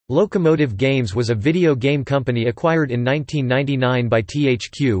Locomotive Games was a video game company acquired in 1999 by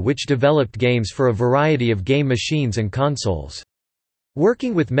THQ, which developed games for a variety of game machines and consoles.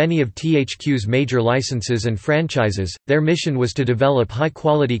 Working with many of THQ's major licenses and franchises, their mission was to develop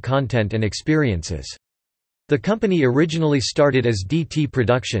high-quality content and experiences. The company originally started as DT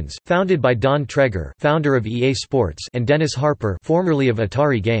Productions, founded by Don Traeger, founder of EA Sports, and Dennis Harper, formerly of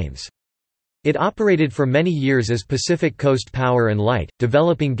Atari Games. It operated for many years as Pacific Coast Power and Light,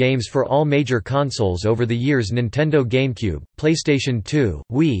 developing games for all major consoles over the years: Nintendo GameCube, PlayStation 2,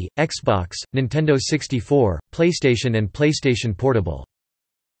 Wii, Xbox, Nintendo 64, PlayStation and PlayStation Portable.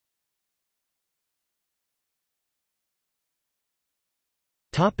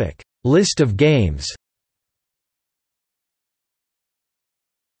 List of games.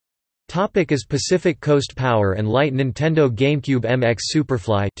 Is Pacific Coast Power and Light. Nintendo GameCube MX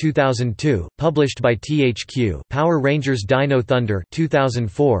Superfly 2002, published by THQ. Power Rangers Dino Thunder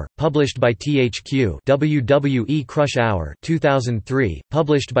 2004, published by THQ. WWE Crush Hour 2003,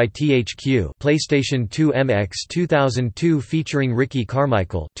 published by THQ. PlayStation 2 MX 2002 featuring Ricky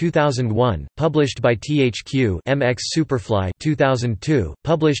Carmichael 2001, published by THQ. MX Superfly 2002,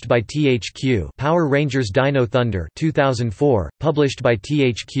 published by THQ. Power Rangers Dino Thunder 2004, published by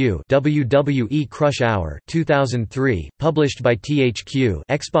THQ. WWE Crush Hour 2003, published by THQ.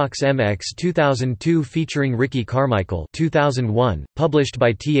 Xbox MX 2002 featuring Ricky Carmichael 2001, published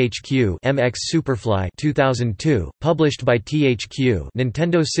by THQ. MX Superfly 2002, published by THQ.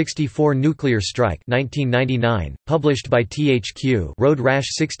 Nintendo 64 Nuclear Strike 1999, published by THQ. Road Rash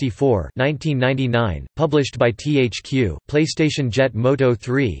 64 1999, published by THQ. PlayStation Jet Moto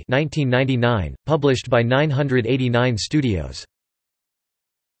 3 1999, published by 989 Studios.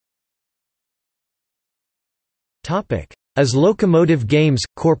 As Locomotive Games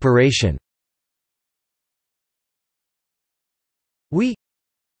Corporation. We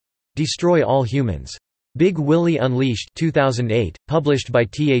Destroy All Humans. Big Willie Unleashed 2008, published by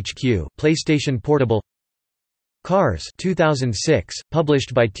THQ. PlayStation Portable. Cars 2006,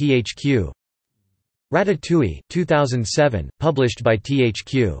 published by THQ. Ratatouille 2007, published by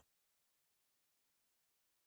THQ.